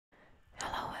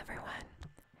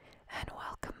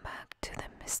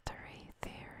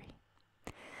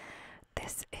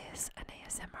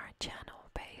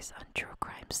series on true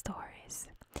crime stories.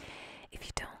 If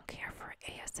you don't care for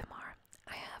ASMR,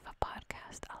 I have a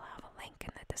podcast. I'll have a link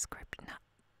in the description, not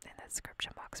in the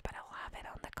description box, but I'll have it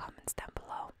on the comments down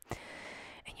below.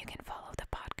 And you can follow the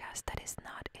podcast that is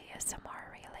not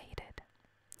ASMR related.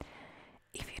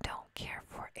 If you don't care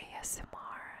for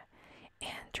ASMR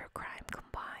and true crime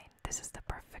combined, this is the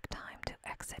perfect time to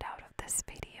exit out of this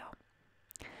video.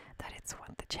 That is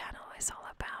what the channel is all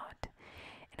about,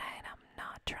 and I'm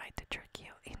not trying to trick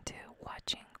you into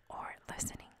watching or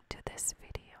listening to this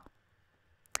video.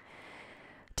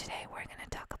 Today we're going to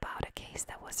talk about a case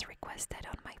that was requested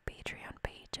on my Patreon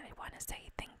page. I want to say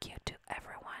thank you to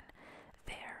everyone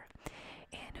there,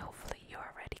 and hopefully you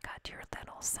already got your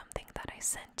little something that I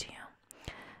sent to you.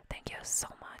 Thank you so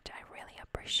much. I really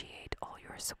appreciate all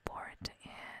your support,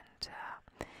 and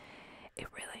it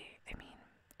really,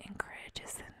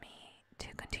 encourages me to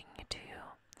continue to,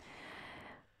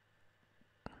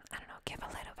 give a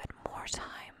little bit more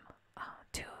time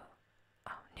to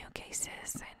new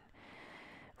cases and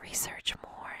research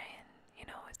more, and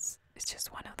it's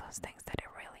just one of those things that it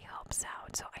really helps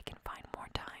out, so I can find more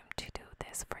time to do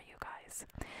this for you guys.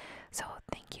 So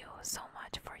thank you so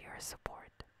much for your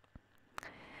support.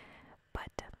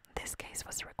 But this case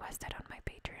was requested on my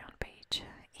Patreon page,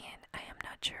 and I am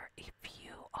not sure if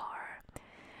you are.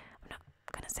 I'm not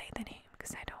gonna say the name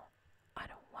because I don't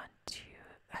want to.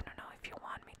 I don't know if you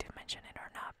want me to mention it or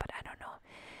not, but I don't know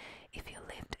if you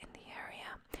lived in the area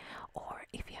or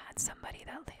if you had somebody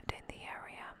that lived in the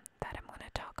area that I'm gonna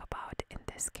talk about in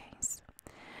this case.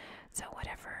 So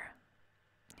whatever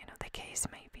the case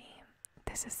may be,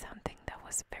 this is something that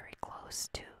was very close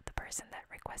to the person that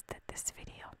requested this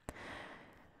video.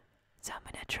 So I'm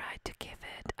gonna try to give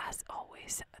it, as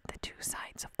always, the two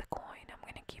sides of the coin. I'm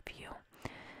gonna give you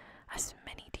as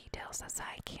many details as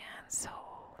I can so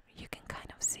you can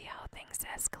kind of see how things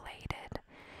escalated.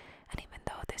 And even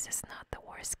though this is not the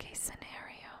worst case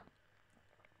scenario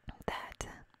that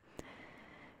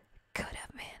could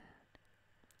have been,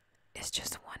 it's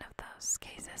just one of those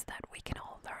cases that we can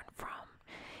all learn from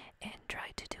and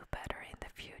try to do better in the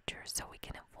future so we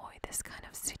can avoid this kind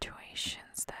of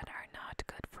situations that are not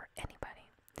good for anybody.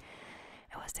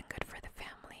 It wasn't good for the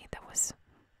family that was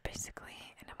basically,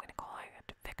 and I'm going to call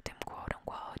it victim, quote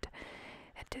unquote,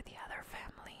 and to the other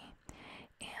family,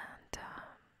 and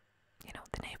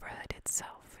the neighborhood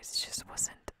itself. It just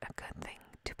wasn't a good thing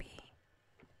to be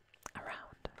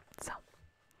around. So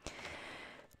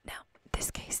now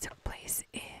this case took place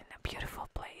in a beautiful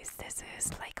place. This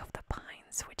is Lake of the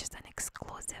Pines, which is an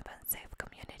exclusive and safe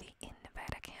community in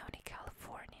Nevada County,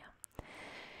 California.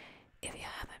 If you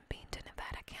haven't been to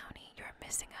Nevada County, you're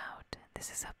missing out. This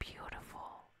is a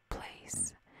beautiful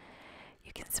place.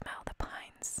 You can smell the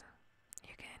pines.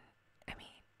 You can,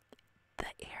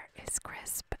 the air is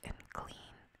crisp and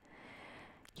clean.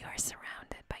 You are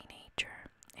surrounded by nature.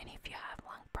 And if you have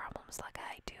lung problems like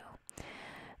I do,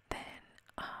 then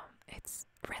it's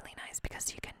really nice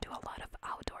because you can do a lot of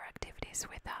outdoor activities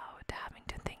without having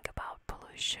to think about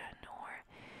pollution or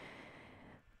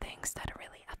things that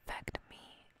really affect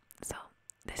me. So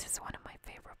this is one of my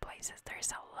favorite places.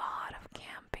 There's a lot of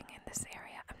camping in this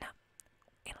area. I'm not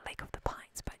in Lake of the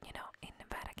Pines, but in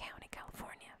Nevada County,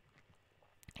 California.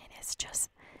 And it's just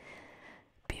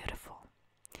beautiful.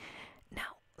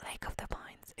 Now, Lake of the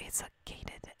Pines is a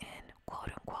gated and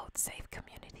quote-unquote safe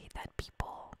community that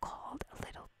people called a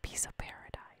little piece of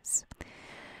paradise.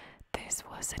 This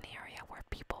was an area where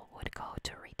people would go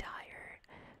to retire,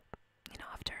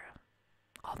 after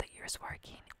all the years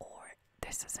working, or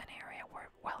this is an area where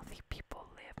wealthy people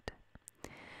lived.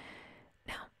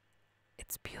 Now,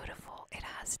 it's beautiful. It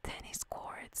has tennis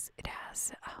courts. It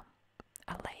has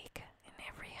a lake, and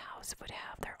every house would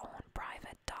have their own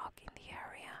private dock in the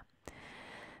area.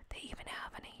 They even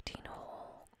have an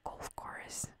 18-hole golf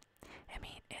course.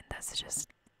 And that's just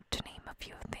to name a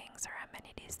few things or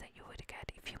amenities that you would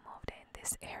get if you moved in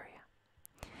this area.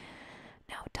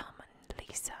 Now, Tom and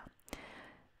Lisa,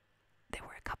 they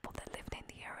were a couple that lived in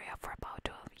the area for about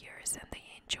 12 years, and they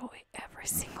enjoy every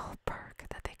single perk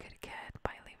that they could get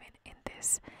by living in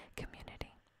this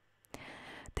community.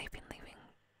 They've been living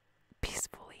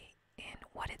peacefully in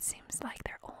what it seems like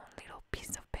their own little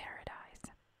piece of paradise.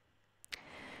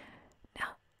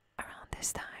 Now, around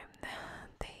this time,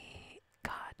 they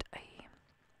got a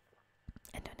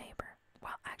new neighbor.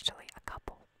 Well, actually, a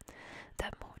couple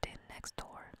that moved in next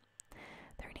door.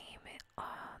 Their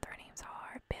names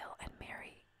are Bill and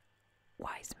Mary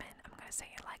Wiseman. I'm gonna say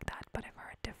it like that, but I've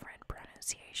heard different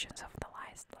pronunciations of the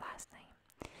last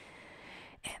name.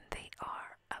 And they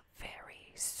are a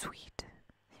very sweet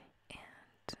and,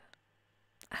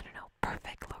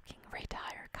 perfect looking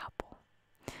retired couple.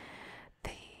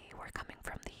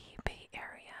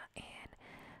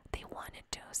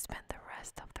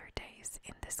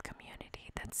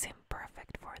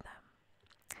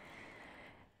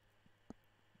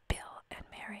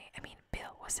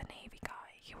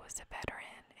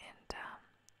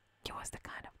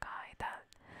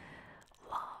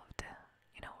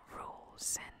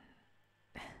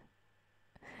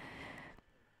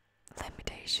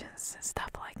 associations and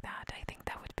stuff like that. I think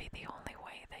that would be the only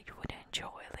way that you would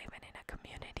enjoy living in a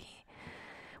community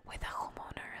with a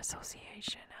homeowner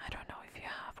association. I don't know if you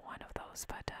have one of those,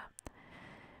 but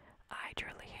I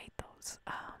truly hate those.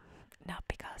 Not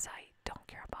because I don't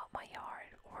care about my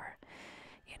yard or,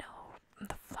 you know,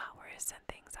 the flowers and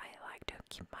things. I like to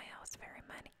keep my house very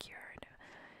manicured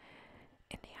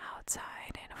in the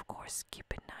outside, and of course keep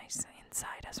it nice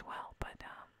inside as well. But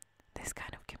this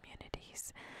kind of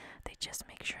communities, they just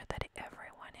make sure that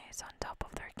everyone is on top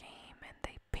of their game, and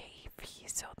they pay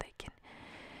fees so they can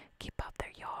keep up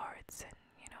their yards and,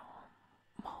 you know,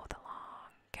 mow the lawn,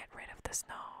 get rid of the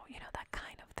snow, you know, that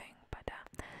kind of thing. But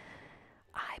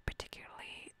I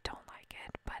particularly don't like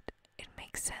it, but it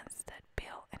makes sense that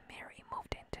Bill and Mary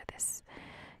moved into this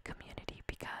community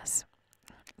because,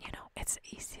 you know, it's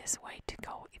the easiest way to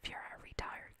go if you're a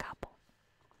retired couple.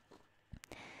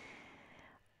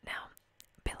 Now,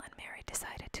 Bill and Mary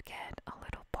decided to get a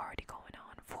little party going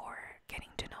on for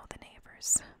getting to know the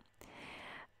neighbors.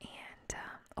 And,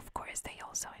 of course, they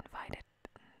also invited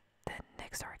the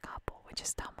next door couple, which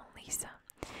is Tom and Lisa.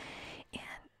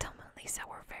 And Tom and Lisa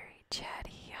were very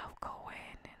chatty,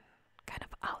 outgoing, and kind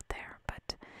of out there,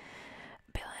 but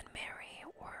Bill and Mary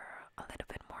were a little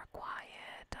bit more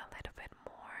quiet, a little bit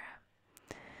more,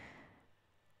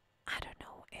 I don't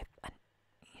know if an,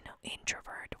 you know,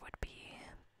 introvert would be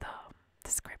the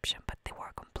description, but they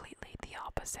were completely the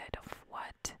opposite of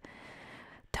what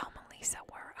Tom and Lisa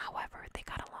were. However, they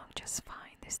got along just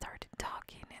fine. They started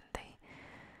talking, and they,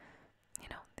 you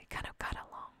know, they kind of got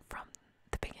along from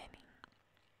the beginning.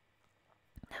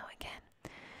 Now again,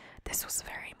 this was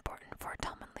very important for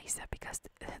Tom and Lisa because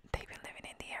they've been living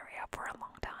in the area for a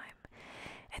long time,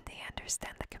 and they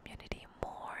understand the community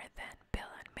more than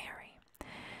Bill and Mary.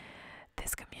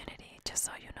 This community, just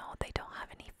so you know, they don't have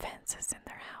any fences in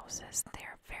their houses.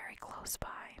 They're very close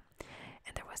by.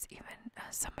 And there was even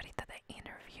somebody that I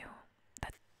interviewed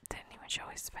that didn't even show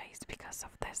his face because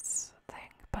of this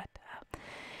thing, but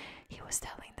he was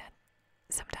telling that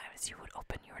sometimes you would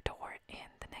open your door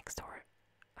and the next door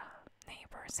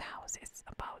neighbor's house is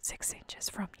about 6 inches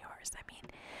from yours. I mean,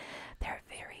 they're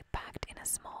very packed in a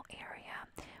small area,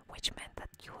 which meant that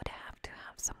you would have to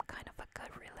have some kind of a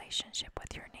good relationship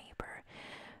with your neighbor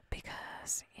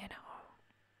because, you know,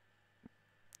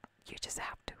 you just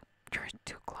have to. You're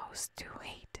too close to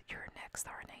hate your next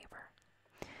door neighbor.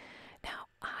 Now,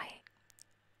 I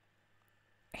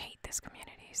hate these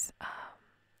communities.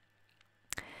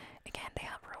 Again, they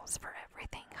have rules for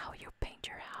everything, how you paint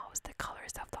your house, the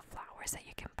colors of the flowers that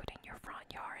you can put in your front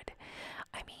yard.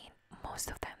 I mean, most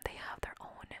of them, they have their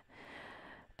own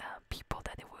people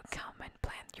that they will come and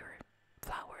plant your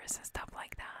flowers and stuff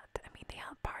like that. I mean, they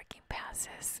have parking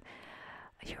passes.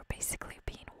 You're basically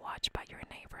being watched by your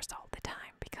neighbors all the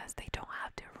time because they don't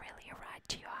have to really rat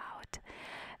you out.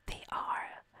 They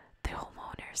are the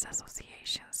homeowners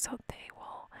association, so they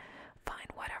will find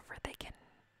whatever they can,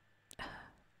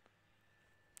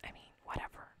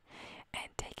 whatever, and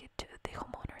take it to the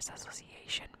homeowners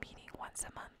association meeting once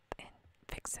a month and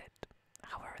fix it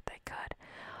however they could,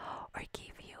 or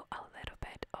give you a little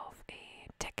bit of a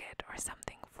ticket or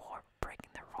something for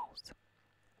breaking the rules.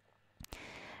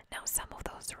 Now, some of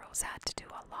those rules had to do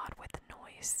a lot with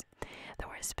noise. There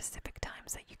were specific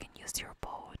times that you can use your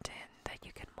boat and that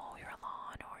you can mow your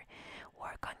lawn or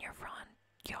work on your front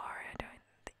yard.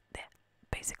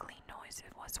 Basically, noise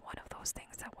was one of those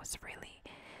things that was really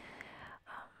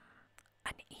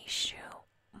an issue,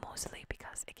 mostly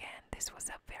because, again, this was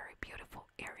a very beautiful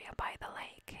area by the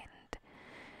lake and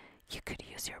you could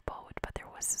use your boat, but there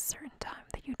was a certain time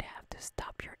that you'd have to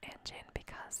stop your engine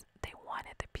because they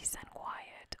wanted the peace and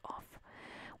quiet of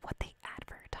what they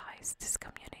advertised this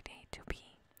community to be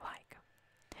like.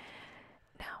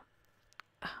 Now,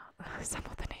 some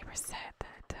of the neighbors said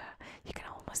that you can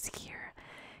almost hear,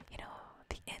 you know,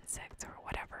 the insects or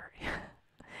whatever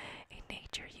in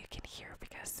nature you can hear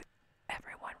because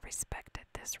everyone respected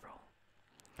this rule.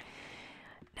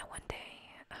 Now, one day,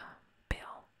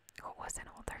 Bill, who was an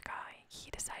older guy,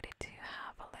 he decided to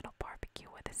have a little barbecue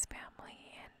with his family,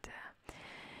 and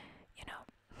you know,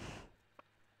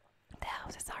 the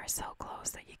houses are so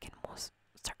close that you can most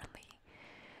certainly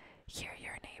hear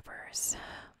your neighbors,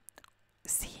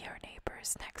 see your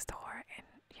neighbors next door, and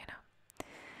you know.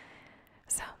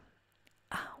 So,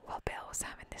 while Bill was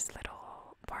having this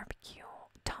little barbecue,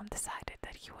 Tom decided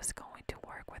that he was going to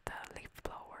work with a leaf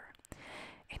blower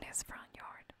in his front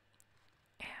yard.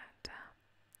 And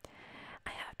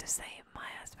I have to say, my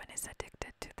husband is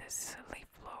addicted to these leaf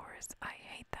blowers. I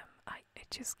hate them. I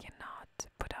just cannot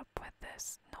put up with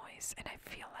this noise, and I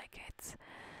feel like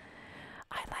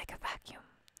I like a vacuum.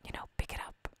 You know, pick it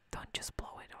up. Don't just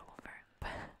blow it all over.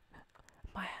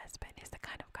 My husband is the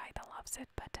kind of guy that loves it,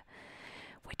 but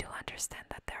we do understand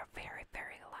that they're very,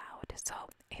 very loud. So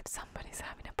if somebody's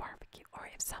having a barbecue, or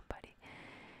if somebody,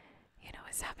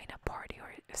 is having a party or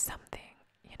something,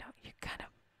 you kind of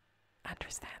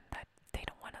understand that they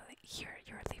don't want to hear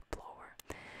your leaf blower.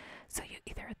 So you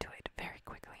either do it very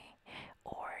quickly,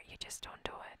 or you just don't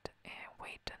do it and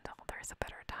wait until there's a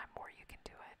better time where you can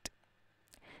do it.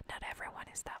 Not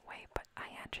everyone is that way, but I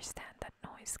understand that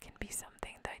noise can be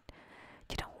something that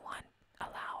you don't want a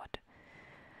loud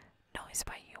noise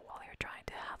by you while you're trying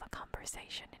to have a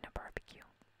conversation in a barbecue.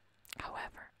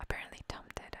 However, apparently Tom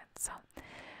didn't, so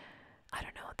I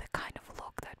don't know the kind of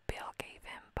look that Bill gave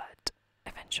him, but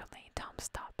eventually Tom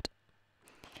stopped.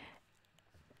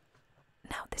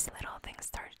 Now this little thing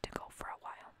started to go for a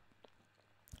while,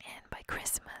 and by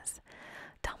Christmas,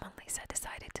 Tom and Lisa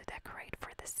decided to decorate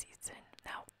for the season.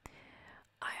 Now,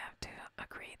 I have to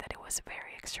agree that it was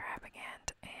very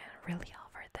extravagant and really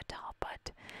over the top,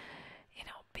 but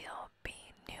Bill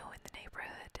being new in the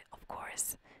neighborhood, of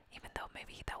course, even though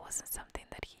maybe that wasn't something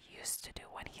that he used to do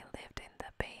when he lived in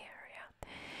the Bay Area,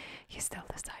 he still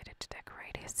decided to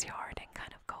decorate his yard and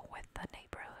kind of go with the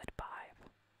neighborhood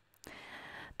vibe.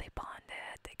 They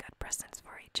bonded, they got presents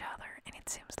for each other, and it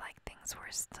seems like things were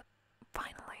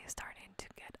finally starting to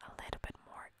get a little bit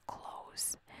more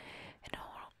close and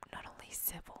not only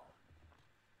civil.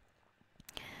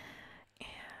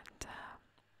 And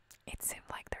it seemed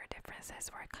like their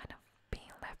differences were kind of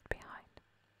being left behind.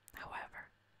 However,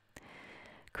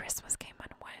 Christmas came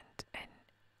and went, and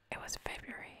it was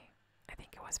February, I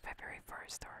think it was February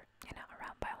 1st, or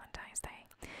around Valentine's Day,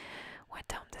 when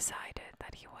Tom decided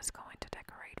that he was going to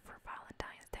decorate for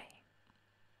Valentine's Day.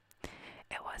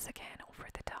 It was again over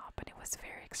the top, and it was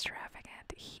very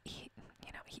extravagant. He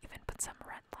even put some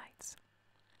red lights.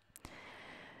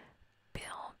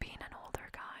 Bill, being an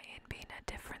older guy and being at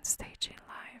a different stage in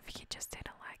life, he just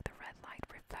didn't like the red light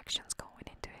reflections going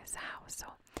into his house, so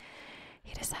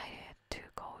he decided to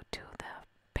go to the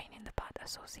Paint in the Pot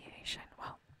Association.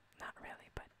 Well, not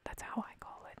really, but that's how I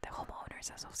call it, the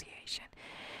Homeowners Association.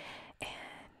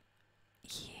 And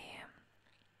he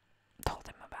told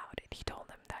him about it. He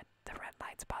told him that the red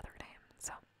lights bothered him.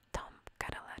 So Tom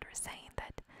got a letter saying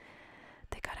that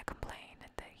they got a complaint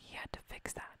and that he had to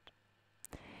fix that.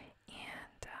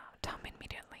 And Tom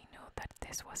immediately knew that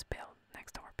this was Bill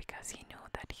next door, because he knew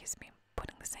that he's been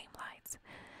putting the same lights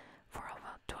for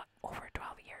over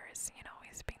 12 years.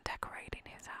 He's been decorating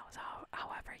his house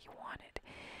however he wanted,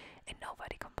 and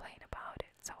nobody complained about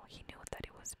it, so he knew that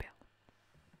it was Bill.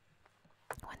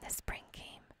 When the spring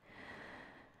came,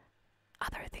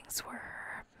 other things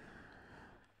were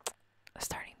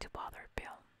starting to bother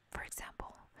Bill. For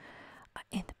example,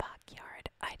 in the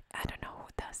backyard, I don't know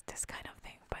who does this kind of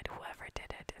thing, but whoever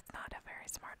did it is not a very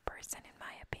smart person in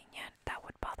my opinion. That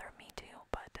would bother me too,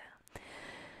 but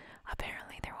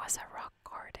apparently there was a rock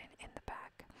garden in the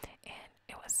back, and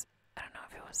it was, I don't know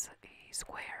if it was a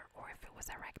square or if it was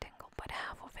a rectangle, but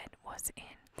half of it was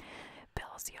in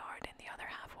Bill's yard and the other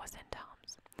half was in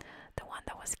Tom's. The one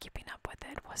that was keeping up with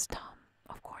it was Tom.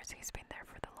 Of course, he's been there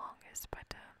for the longest, but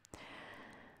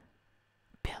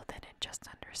Bill didn't just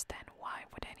understand why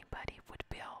would anybody would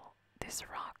build this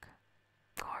rock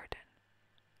garden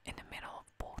in the middle of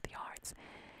both yards.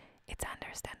 It's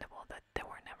understandable that there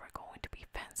were never going to be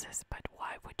fences, but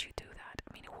why would you do that?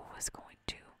 I mean, who was going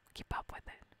to keep up with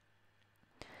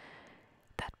it?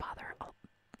 That bothered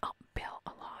Bill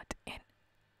a lot, and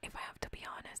if I have to be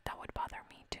honest, that would bother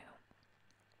me too.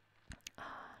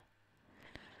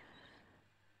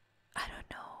 I don't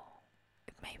know,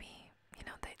 maybe,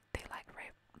 they like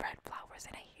red flowers,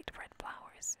 and I hate red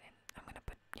flowers, and I'm gonna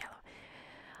put yellow.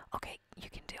 Okay, you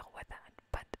can deal with that,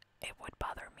 but it would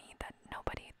bother me that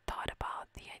nobody thought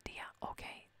about the idea,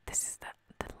 okay, this is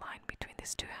the line between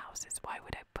these two houses, why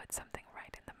would I put something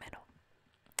right in the middle?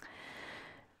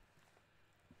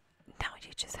 Now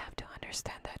you just have to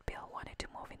understand that Bill wanted to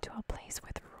move into a place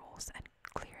with rules and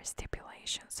clear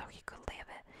stipulations so he could live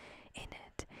in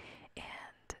it,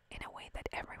 and in a way that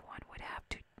everyone would have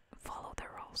to follow the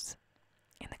rules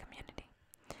in the community.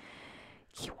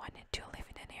 He wanted to live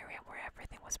in an area where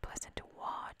everything was pleasant to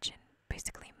watch and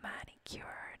basically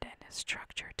manicured and a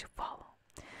structure to follow.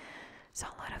 So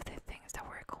a lot of the things that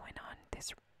were going on,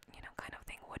 this kind of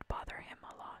thing would bother him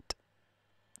a lot.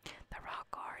 The rock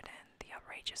garden, the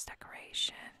outrageous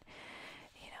decoration,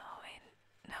 and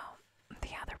now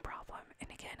the other problem, and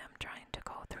again I'm trying to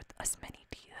go through as many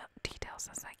details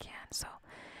as I can so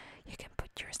you can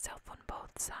put yourself on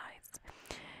both sides,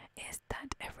 is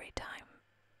that every time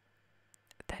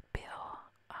that Bill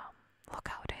looked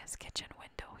out his kitchen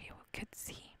window, he could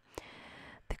see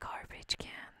garbage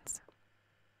cans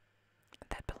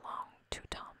that belong to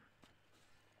Tom.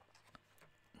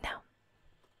 Now,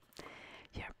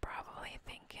 you're probably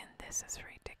thinking this is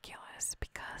ridiculous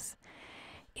because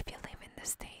if you live in the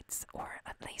States, or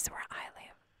at least where I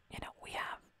live, we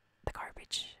have the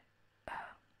garbage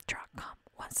truck come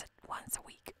once a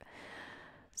week.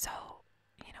 So,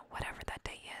 whatever that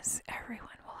day is,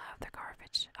 everyone will have their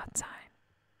garbage outside.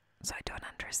 So I don't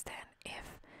understand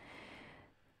if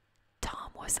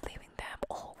Tom was leaving them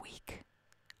all week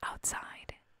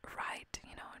outside, right,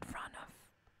 in front of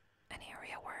an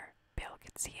area where Bill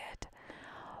could see it,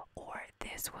 or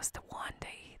this was the one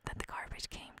day that the garbage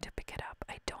came to pick it up.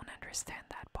 I don't understand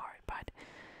that part, but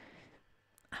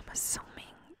I'm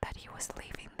assuming that he was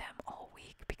leaving them all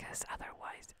week, because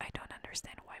otherwise I don't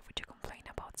understand why would you complain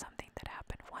about something that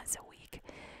happened once a week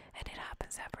and it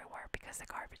happens everywhere because the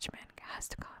garbage man has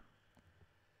to come.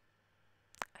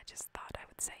 I just thought I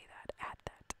would say that, add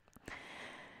that.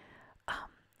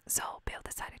 So Bill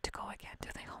decided to go again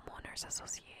to the homeowners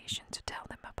association to tell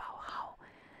them about how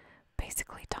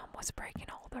basically Tom was breaking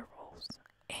all the rules,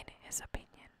 in his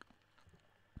opinion.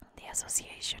 The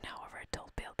association, however,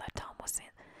 told Bill that Tom was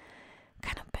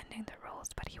kind of bending the rules,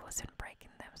 but he wasn't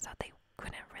breaking them, so they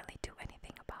couldn't really do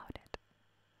anything about it.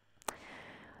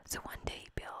 So one day,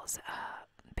 Bill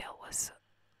was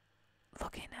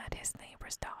looking at his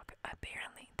neighbor's dog.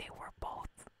 Apparently, they were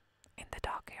both in the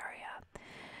dog area.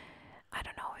 I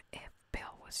don't know if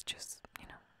Bill was just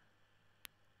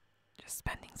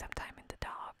spending some time in the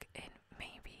dog, and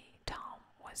maybe Tom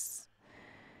was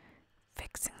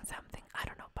fixing something. I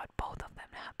don't know, but both of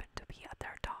them happened to be at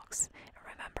their dogs. And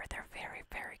remember, they're very,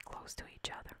 very close to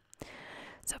each other.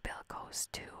 So Bill goes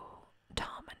to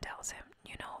Tom and tells him,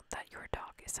 that your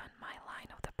dog is on my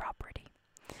line of the property.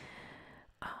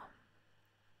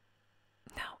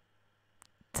 Now,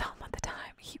 Tom at the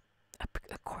time,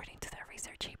 according to the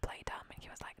research, he played dumb, and he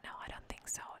was like, no, I don't think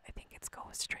so. I think it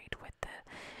goes straight with the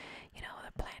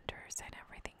planters and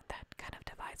everything that kind of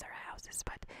divides our houses.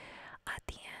 But at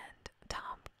the end,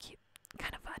 Tom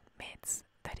kind of admits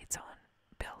that it's on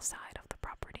Bill's side of the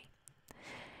property.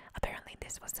 Apparently,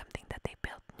 this was something that they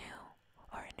built new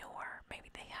or newer.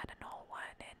 Maybe they had an old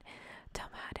one and Tom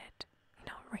had it,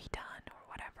 redone or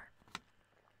whatever.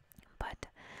 But,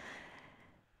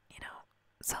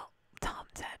 so Tom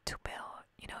said to Bill,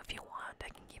 if you want, I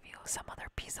can give you some other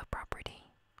piece of property,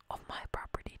 of my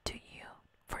property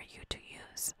for you to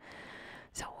use.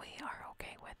 So we are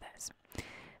okay with this.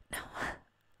 Now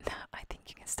I think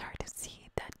you can start to see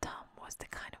that Tom was the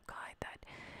kind of guy that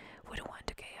would want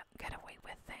to get away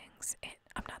with things.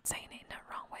 I'm not saying it in a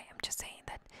wrong way. I'm just saying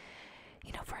that,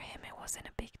 for him it wasn't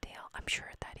a big deal. I'm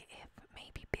sure that if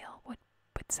maybe Bill would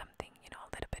put something,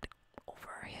 a little bit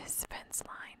over his fence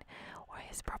line or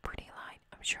his property line,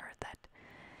 I'm sure that,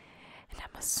 and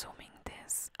I'm assuming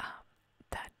this,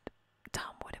 that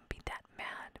Tom wouldn't be that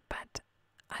mad, but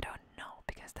I don't know,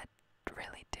 because that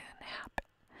really didn't happen.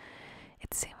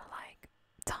 It seemed like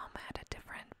Tom had a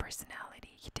different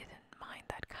personality. He didn't mind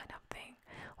that kind of thing.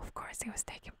 Of course, he was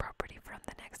taking property from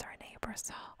the next door neighbor,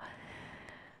 so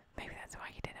maybe that's why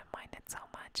he didn't mind it so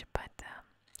much. But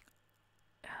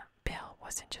Bill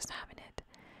wasn't just having it.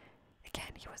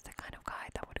 Again, he was the kind of guy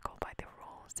that would go by the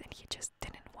rules, and he just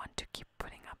didn't want to keep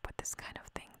putting up with this kind of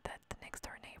thing that the next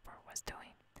door neighbor was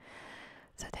doing.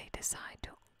 So they decide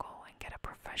to go and get a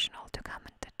professional to come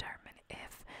and determine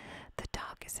if the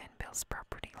dog is in Bill's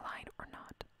property line or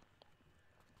not.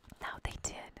 Now they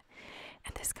did,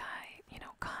 and this guy,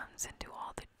 comes and do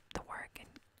all the work, and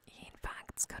he in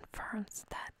fact confirms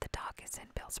that the dog is in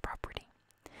Bill's property.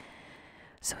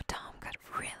 So Tom got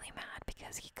really mad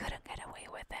because he couldn't get away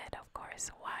with it. Of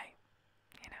course, why?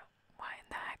 Why in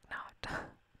the heck not?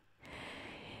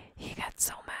 He got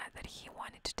so mad that he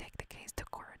wanted to take the case to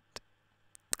court.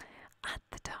 At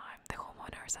the time, the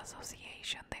homeowners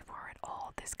association, they've heard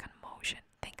all this commotion.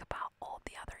 Think about all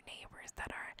the other neighbors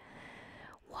that are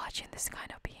watching this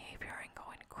kind of behavior and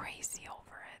going crazy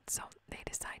over it. So they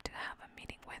decide to have a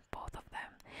meeting with both of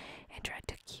them and try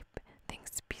to keep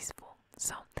things peaceful.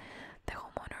 So the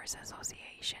homeowners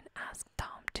association asked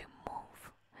Tom to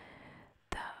move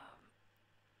the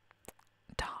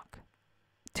dog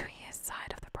to his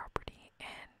side of the property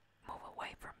and move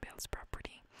away from Bill's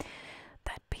property.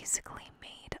 That basically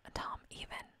made Tom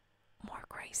even more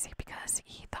crazy, because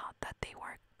he thought that they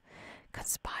were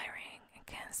conspiring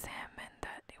against him and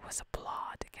that it was a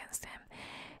plot against him,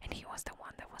 and he was the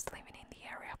one that was living in the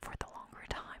area for the longer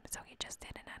time. So he just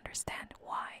didn't understand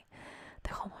why the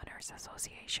homeowners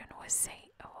association was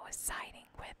siding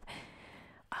with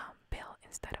Bill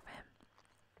instead of him.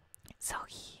 So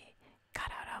he got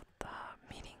out of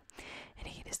the meeting and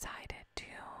he decided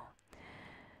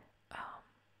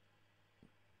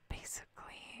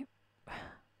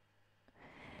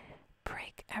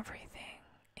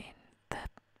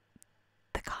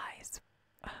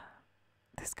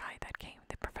this guy that came,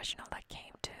 the professional that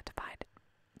came to divide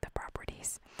the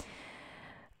properties,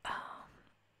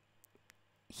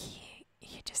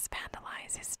 he just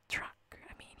vandalized his truck.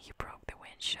 I mean, he broke the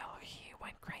windshield. He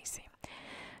went crazy.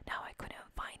 Now I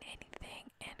couldn't find anything,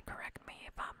 and correct me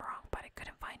if I'm wrong, but I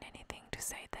couldn't find anything to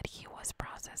say that he was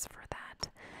processed for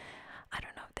that. I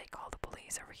don't know if they called the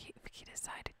police or if he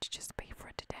decided to just pay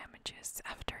for the damages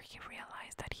after he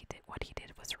realized that what he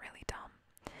did was really dumb.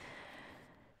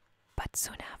 But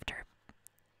soon after,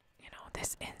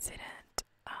 this incident,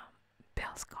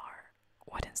 Bill's car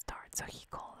wouldn't start, so he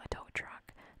called a tow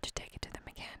truck to take it to the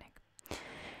mechanic.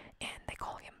 And they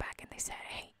called him back and they said,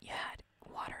 hey, you had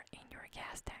water in your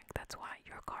gas tank, that's why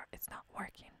your car is not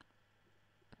working.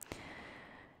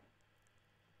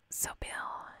 So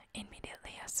Bill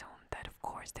immediately assumed that of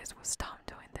course this was Tom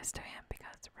doing this to him,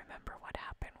 because remember what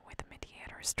happened with the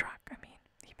mediator's truck. I mean,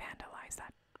 he vandalized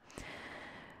that.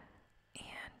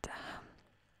 And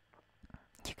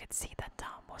you could see that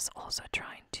Tom was also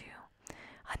trying to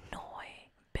annoy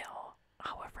Bill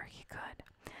however he could.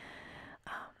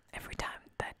 Every time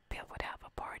that Bill would have a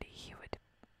party, he would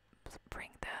bring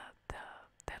the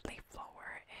leaf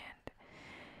blower and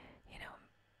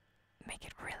make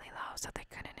it really loud so they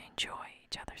couldn't enjoy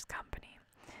each other's company.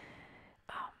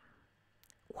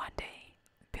 One day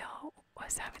Bill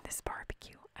was having this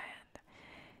barbecue and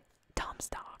Tom's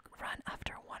dog ran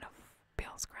after one of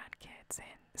Bill's grandkids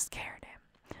and scared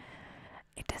him.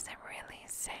 It doesn't really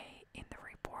say in the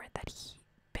report that he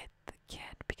bit the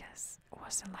kid, because it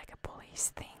wasn't like a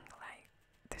police thing. Like,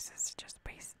 this is just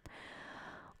based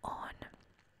on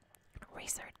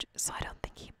research, so I don't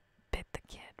think he bit the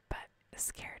kid, but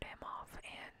scared him off.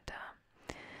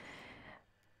 And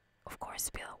of course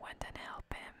Bill went and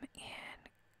helped him, and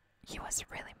he was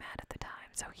really mad at the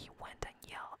time, so he went and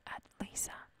yelled at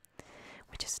Lisa,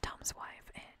 which is Tom's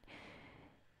wife, and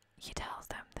he tells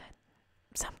them that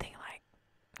something like,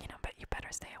 but you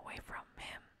better stay away from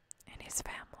him and his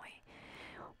family,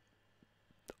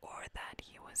 or that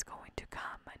he was going to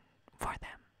come and for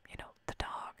them, the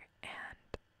dog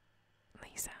and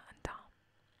Lisa and Tom.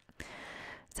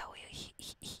 So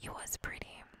he was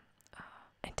pretty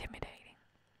intimidating.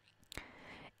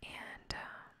 And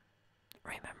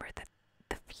remember that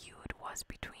the feud was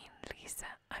between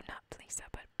not Lisa,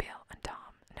 but Bill and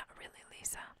Tom, not really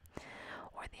Lisa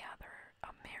or the other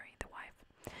Mary, the wife.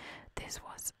 This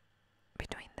was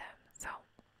between them. So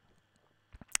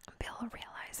Bill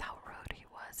realized how rude he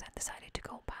was and decided to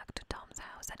go back to Tom's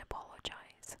house and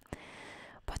apologize.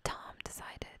 But Tom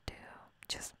decided to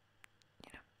just,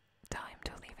 tell him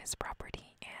to leave his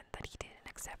property, and that he didn't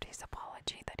accept his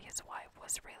apology, that his wife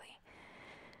was really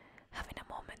having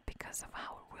a moment because of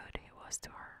how rude he was to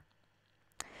her.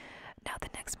 Now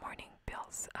the next morning,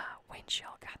 Bill's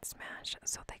windshield got smashed,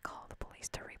 so they called the police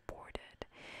to report it,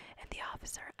 and the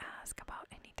officer asked about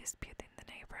any dispute in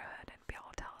the neighborhood, and Bill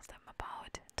tells them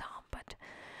about Tom, but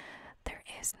there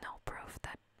is no proof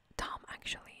that Tom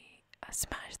actually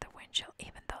smashed the windshield,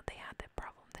 even though they had the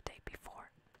problem the day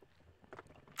before.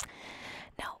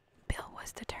 Now, Bill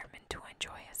was determined to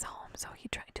enjoy his home, so he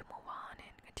tried to move on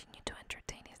and continue to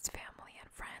entertain his family and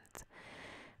friends,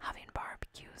 having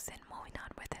barbecues and moving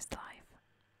on with his life.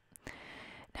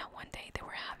 Now, one day they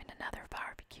were having another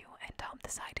barbecue, and Tom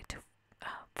decided to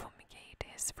fumigate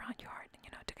his front yard,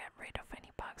 to get rid of any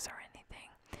bugs or anything.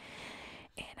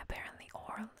 And apparently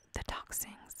all the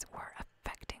toxins were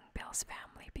affecting Bill's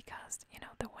family, because,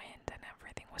 the wind and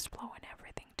everything was blowing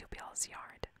everything to Bill's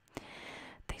yard.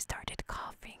 They started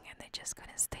coughing and they just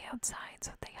couldn't stay outside,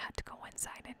 so they had to go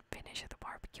inside and finish the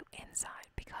barbecue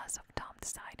inside because of Tom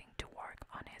deciding to work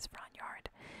on his front yard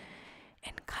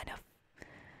and kind of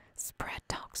spread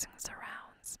toxins around.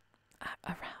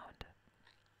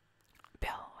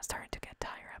 Bill started to get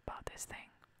tired about this thing,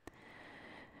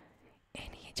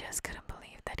 and he just couldn't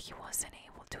believe that he wasn't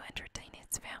able to entertain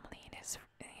his family in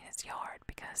his yard,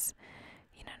 because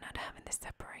not having this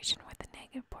separation with the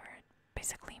neighbor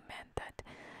basically meant that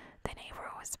the neighbor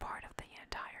was part of the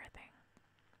entire thing.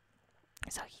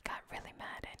 So he got really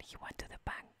mad and he went to the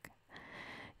back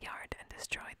yard and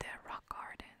destroyed the rock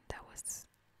garden that was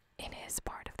in his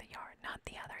part of the yard, not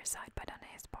the other side, but on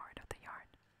his part of the yard.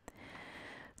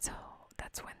 So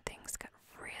that's when things got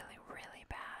really, really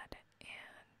bad,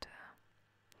 and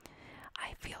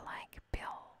I feel like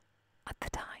Bill at the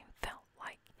time felt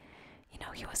like,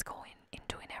 he was going and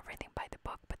doing everything by the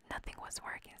book, but nothing was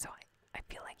working. So I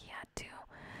feel like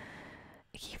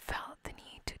he felt the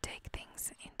need to take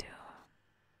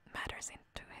matters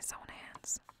into his own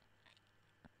hands.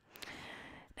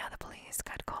 Now the police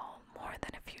got called more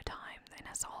than a few times, and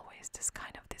as always, this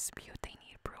kind of dispute, they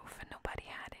need proof, and nobody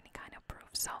had any kind of proof.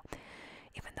 So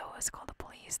even though it was called the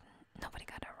police, nobody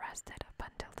got arrested up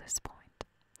until this point.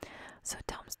 So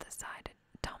Tom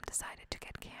decided to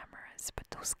get cameras, but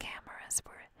those cameras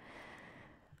were,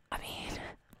 I mean,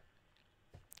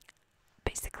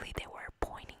 basically they were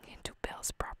pointing into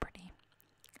Bill's property.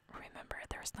 Remember,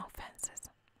 there's no fences.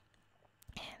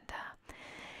 And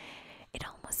it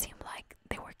almost seemed like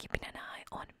they were keeping an eye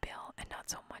on Bill and not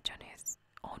so much on his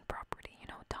own property,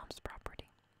 Tom's property.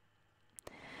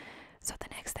 So the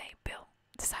next day, Bill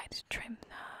decided to trim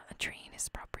a tree in his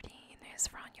property in his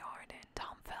front yard, and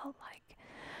Tom felt like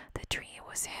the tree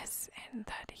was his and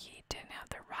that he didn't have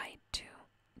the right to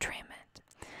trim it.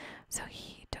 So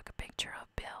he took a picture of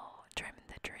Bill trimming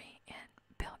the tree, and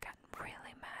Bill got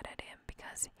really mad at him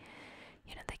because,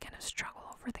 they kind of struggle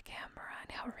over the camera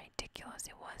and how ridiculous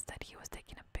it was that he was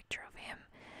taking a picture of him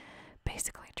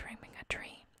basically trimming a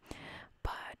tree.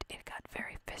 But it got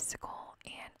very physical,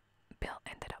 and Bill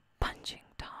ended up punching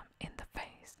Tom in the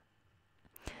face.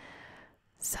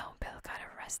 So Bill got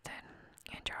arrested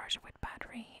and charged with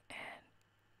battery, and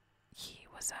he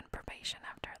was on probation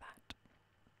after that.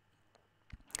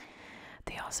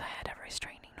 They also had a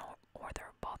restraining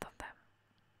order, both of them.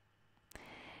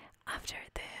 After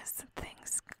this,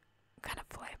 things kind of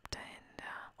flipped, and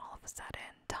all of a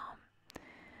sudden, Tom,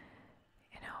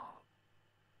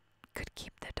 could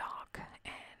keep the dog,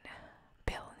 and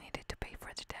Bill needed to pay for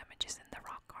the damages in the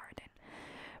rock garden.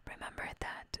 Remember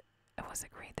that it was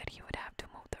agreed that he would have to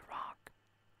move the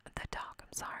dog,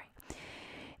 I'm sorry.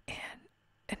 And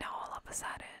now all of a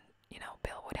sudden,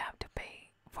 Bill would have to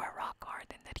pay for a rock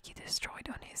garden that he destroyed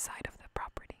on his side of the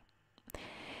property.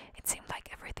 It seemed like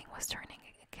everything was turning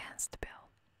against Bill.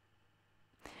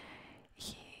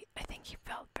 I think he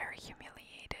felt very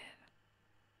humiliated,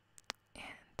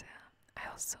 and I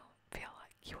also feel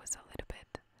like he was a little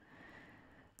bit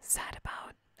sad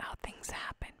about how things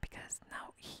happened, because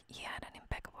now he had an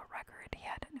impeccable record, he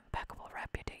had an impeccable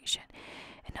reputation,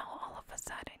 and now all of a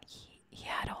sudden he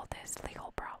had all these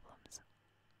legal problems.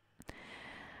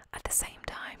 At the same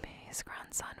time, his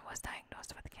grandson was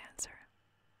diagnosed with cancer,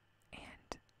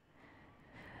 and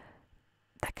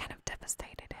that kind of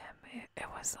devastated him. It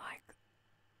was like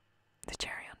the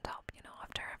cherry on top,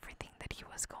 after everything that he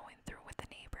was going through with the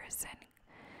neighbors and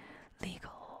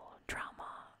legal drama,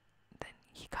 then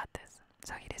he got this.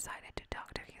 So he decided to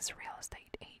talk to his real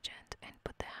estate agent and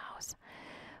put the house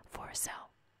for sale.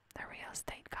 The real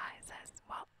estate guy says,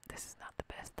 well, this is not the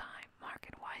best time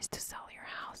market-wise to sell your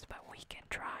house, but we can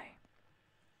try.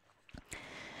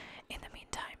 In the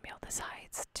meantime, Bill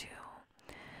decides to,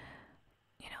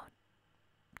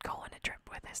 go on a trip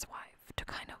with his wife to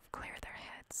kind of clear their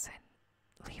heads and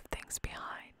leave things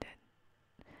behind and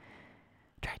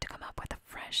try to come up with a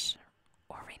fresh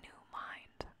or renewed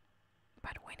mind.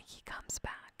 But when he comes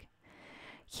back,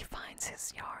 he finds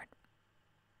his yard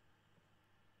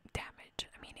damaged.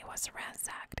 I mean, it was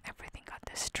ransacked. Everything got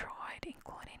destroyed,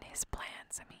 including his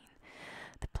plants. I mean,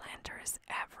 the planters,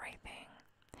 everything.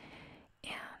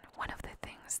 And one of the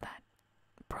things that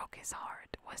broke his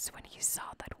heart was when he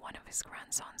saw that one of his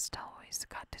grandson's toys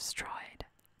got destroyed.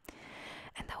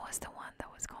 And that was the one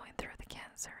that was going through the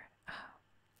cancer.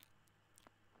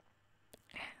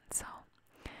 And so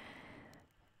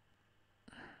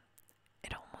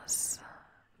it almost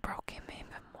broke him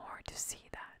even more to see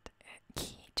that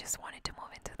he just wanted to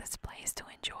move into this place to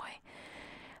enjoy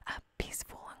a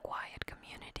peaceful and quiet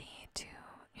community, to,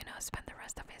 spend the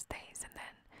rest of his days and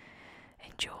then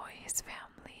enjoy his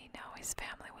family. Now his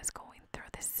family was going through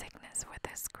this sickness with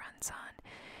his grandson,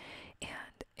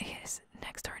 and his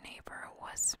next door neighbor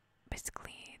was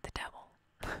basically the devil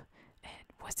and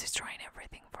was destroying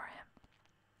everything for him.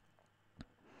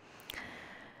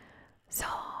 So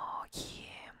he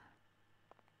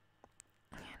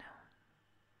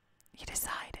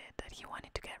decided that he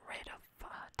wanted to get rid of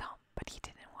Tom, but he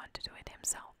didn't want to do it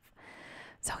himself.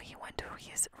 So he went to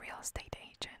his real estate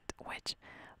agent, which,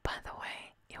 by the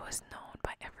way, it was known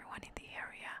by everyone in the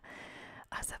area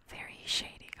as a very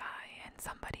shady guy and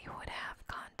somebody who would have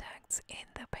contacts in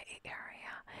the Bay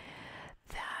Area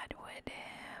that would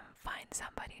find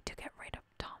somebody to get rid of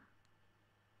Tom.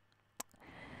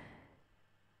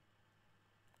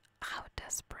 How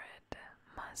desperate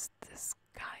must this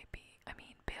guy be,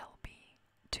 Bill be,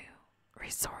 to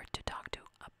resort to talk to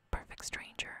a perfect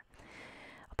stranger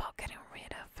about getting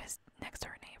rid of his next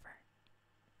door neighbor?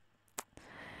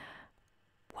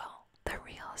 Well, the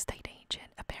real estate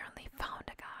agent apparently found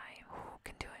a guy who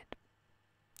can do it.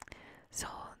 So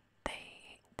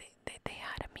they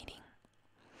had a meeting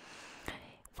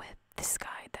with this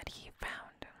guy that he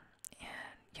found, and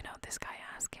this guy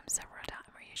asked him several times,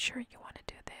 "Are you sure you want to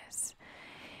do this?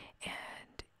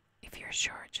 And if you're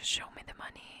sure, just just show me the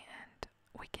money and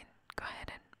we can go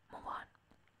ahead and move on.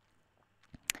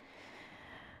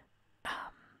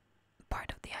 Part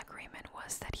of the agreement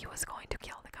was that he was going to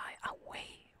kill the guy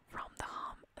away from the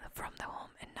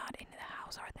home and not in the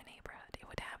house or the neighborhood. It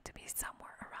would have to be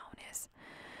somewhere around his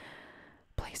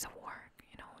place of work,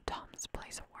 Tom's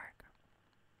place of work.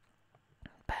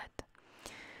 But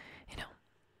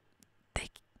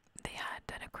they had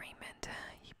an agreement.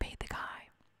 He paid the guy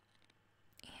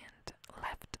and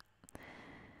left,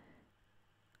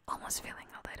 almost feeling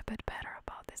a little bit better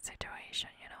about the situation,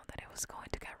 that it was going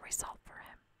to get resolved for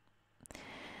him.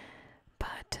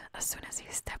 But as soon as he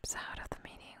steps out of the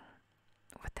meeting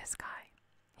with this guy,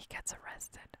 he gets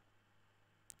arrested.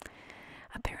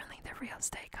 Apparently the real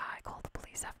estate guy called the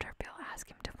police after Bill asked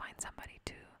him to find somebody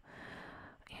to,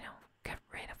 get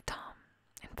rid of Tom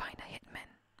and find a hitman.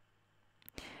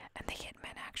 And the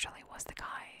hitman actually was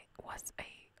a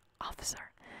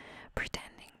officer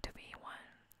pretending to be one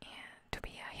and to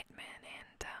be a hitman,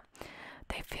 and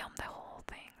they filmed the whole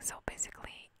thing. So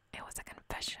basically it was a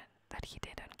confession that he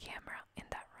did on camera in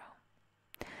that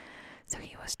room. So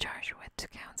he was charged with 2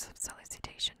 counts of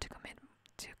solicitation to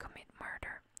commit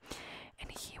murder,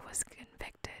 and he was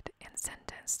convicted and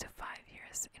sentenced to 5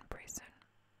 years in prison.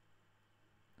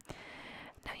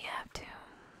 Now you have to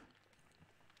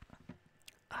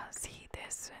see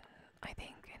this, I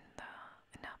think,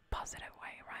 in a positive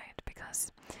way, right?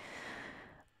 Because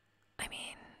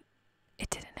it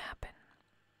didn't happen.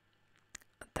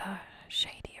 The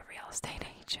shady real estate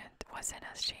agent wasn't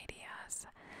as shady as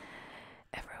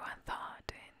everyone thought,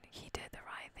 and he did the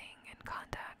right thing and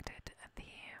contacted the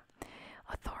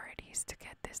authorities to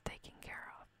get this taken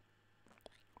care of.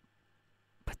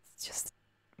 But just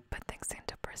put things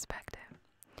into perspective.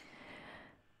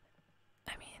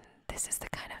 This is the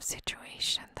kind of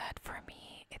situation that for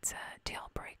me it's a deal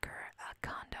breaker, a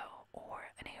condo or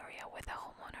an area with a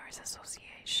homeowners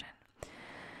association,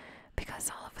 because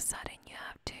all of a sudden you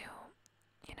have to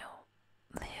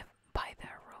live by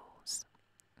their rules.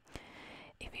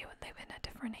 If you would live in a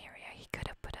different area, he could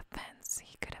have put a fence,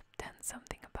 he could have done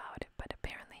something about it, but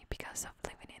apparently because of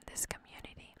living in this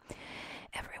community,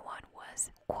 everyone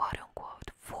was quote unquote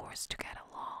forced to get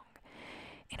along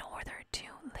in order to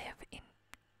live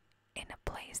in a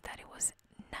place that it was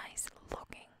nice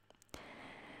looking.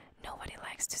 Nobody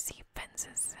likes to see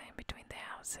fences in between the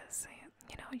houses.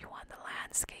 You want the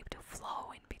landscape to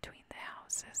flow in between the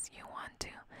houses. You want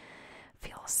to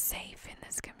feel safe in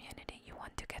this community. You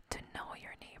want to get to know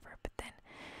your neighbor, but then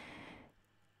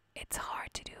it's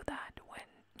hard to do that when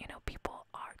people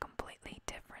are completely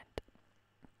different.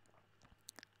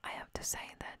 I have to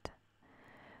say that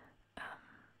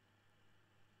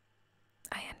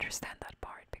I understand that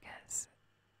part, because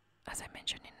as I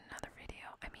mentioned in another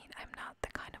video, I'm not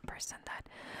the kind of person that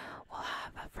will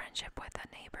have a friendship with a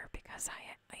neighbor, because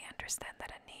I understand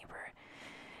that a neighbor,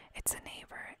 it's a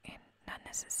neighbor, and not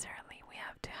necessarily we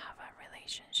have to have a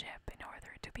relationship in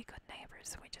order to be good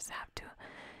neighbors. We just have to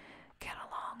get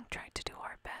along, try to do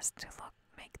our best to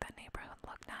make the neighborhood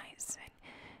look nice, and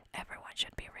everyone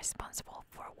should be responsible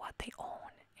for what they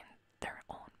own in their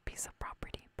own piece of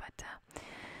property. But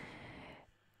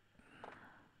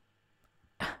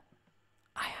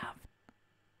I have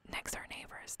next door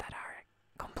neighbors that are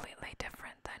completely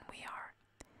different than we are.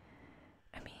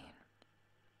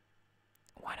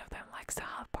 One of them likes to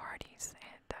have parties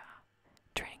and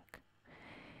drink,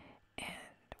 and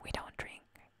we don't drink.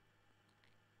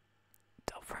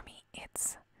 So for me,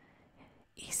 it's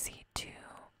easy to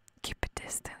keep a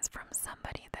distance from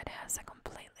somebody that has a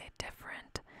completely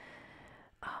different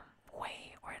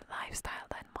way or lifestyle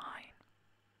than mine,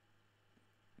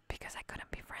 because I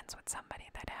couldn't be friends with somebody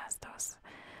that has those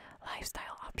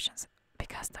lifestyle options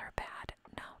because they're bad.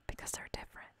 No, because they're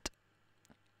different.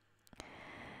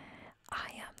 I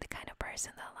am the kind of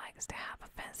person that likes to have a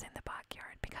fence in the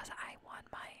backyard because I want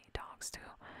my dogs to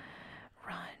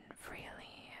run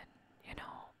freely and,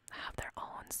 have their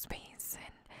own space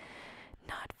and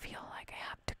not feel like I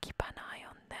have to keep an eye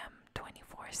on them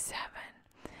 24/7.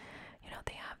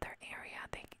 They have their area,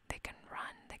 they can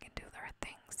run, they can do their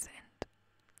things, and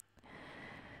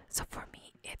so for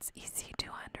me it's easy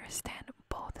to understand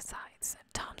both sides.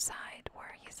 Tom's side,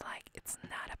 where he's like, it's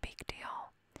not a big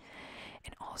deal,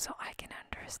 and also I can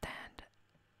understand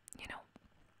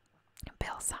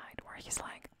Bill's side, where he's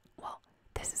like, well,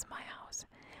 this is my house,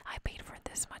 I paid for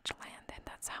this much land, and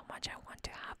that's how much I want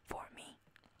to have for me.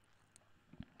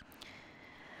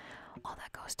 All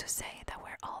that goes to say that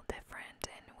we're all different,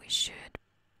 and we should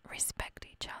respect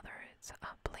each other's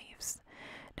beliefs,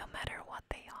 no matter what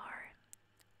they are.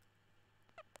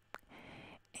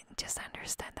 And just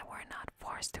understand that we're not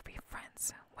forced to be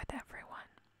friends with everyone.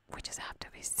 We just have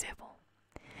to be civil.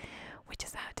 We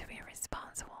just have to be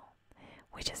responsible.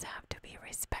 We just have to be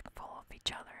respectful of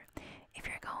each other. If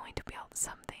you're going to build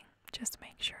something, just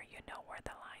make sure you know where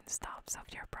the line stops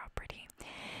of your property.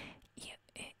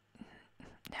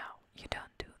 No, you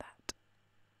don't do that.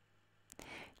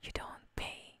 You don't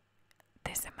pay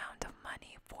this amount of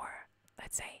money for,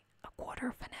 let's say, a quarter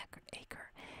of an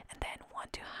acre and then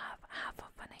want to have half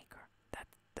of an acre. That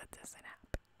doesn't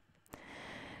happen.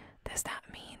 Does that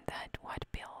mean that what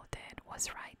Bill did was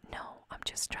right? No, I'm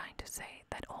just trying to say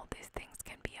that all these things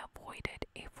can be avoided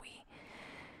if we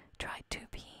try to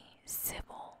be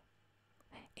civil,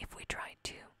 if we try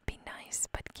to be nice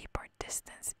but keep our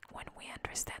distance, when we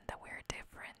understand that we're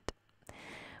different,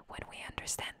 when we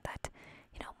understand that,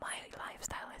 my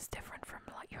lifestyle is different from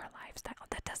your lifestyle.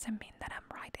 That doesn't mean that I'm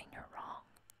right and you're wrong.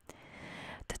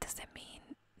 That doesn't mean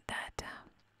that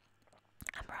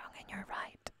I'm wrong and you're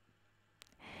right.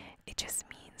 It just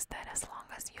means that as long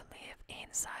as you live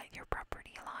inside your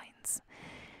property lines,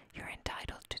 you're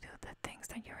entitled to do the things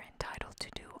that you're entitled to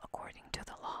do according to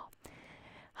the law.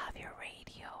 Have your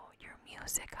radio, your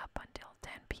music up until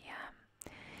 10 p.m.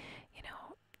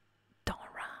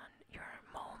 Don't run your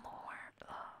mower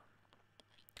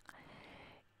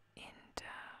and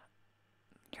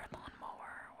your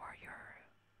lawnmower or your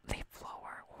leaf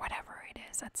blower, or whatever it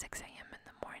is, at 6 a.m. in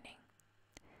the morning.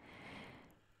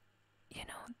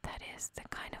 That is the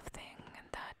kind of thing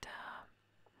that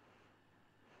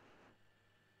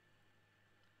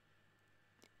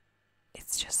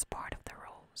it's just part of the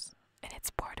rules, and it's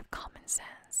part of common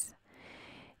sense,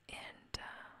 and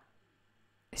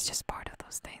it's just part of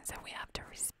those things that we have to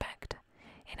respect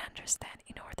and understand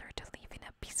in order to live in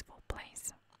a peaceful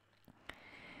place.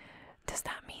 Does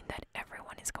that mean that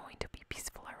everyone is going to be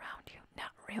peaceful around you?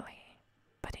 Not really,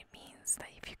 but it means that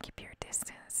if you keep your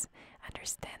distance,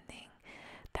 understanding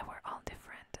that we're all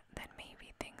different, then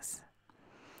maybe things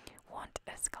won't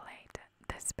escalate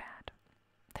this bad.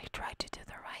 They tried to do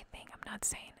the right thing. I'm not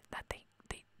saying that they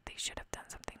should have done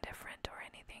something different or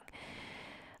anything.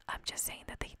 I'm just saying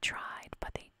that they tried,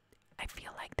 but I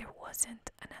feel like there wasn't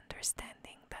an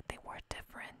understanding that they were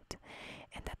different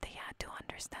and that they had to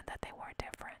understand that they were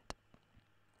different.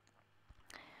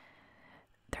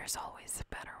 There's always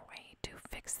a better way to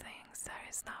fix things that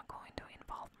is not going to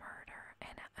involve murder,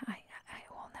 and I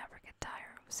will never get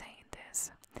tired of saying this.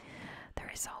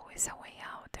 There is always a way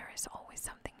out. There is always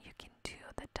something you can do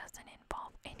that doesn't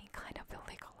involve any kind of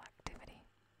illegal activity.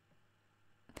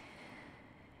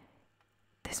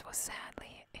 This was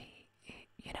sadly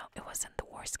it wasn't the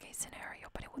worst case scenario,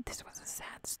 but this was a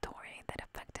sad story that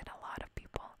affected a lot of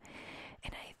people,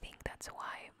 and I think that's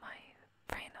why my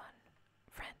friend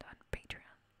on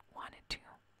Patreon wanted to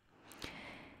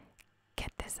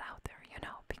get this out there,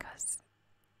 because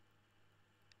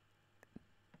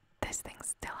these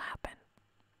things still happen.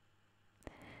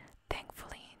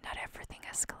 Thankfully, not everything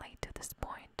escalates to this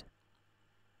point,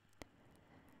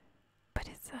 but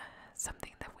it's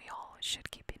something that we all should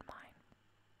keep in mind.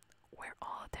 We're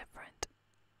all different.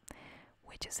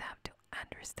 We just have to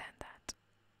understand that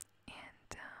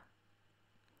and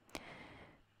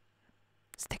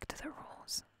stick to the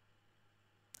rules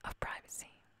of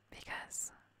privacy,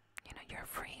 because your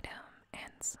freedom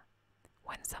ends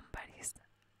when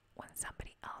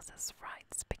somebody else's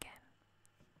rights begin.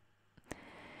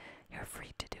 You're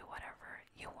free to do whatever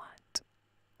you want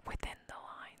within the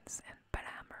lines and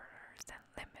parameters and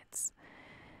limits,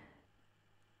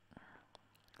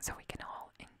 so we can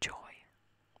all enjoy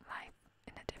life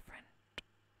in a different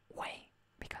way,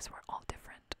 because we're all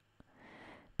different,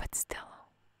 but still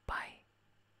by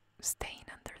staying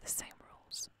under the same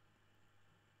rules.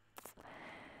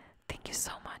 Thank you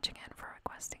so much again for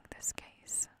requesting this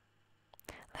case.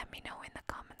 Let me know in the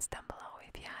comments down below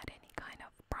if you had any kind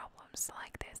of problems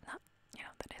like this, not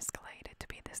that escalated to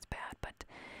be this bad, but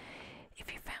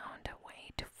if you found a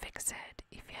way to fix it,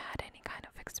 if you had any kind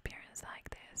of experience like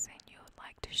this and you would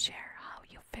like to share how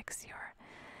you fix your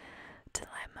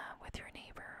dilemma with your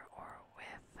neighbor or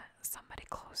with somebody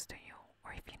close to you,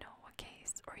 or if you know a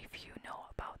case, or if you know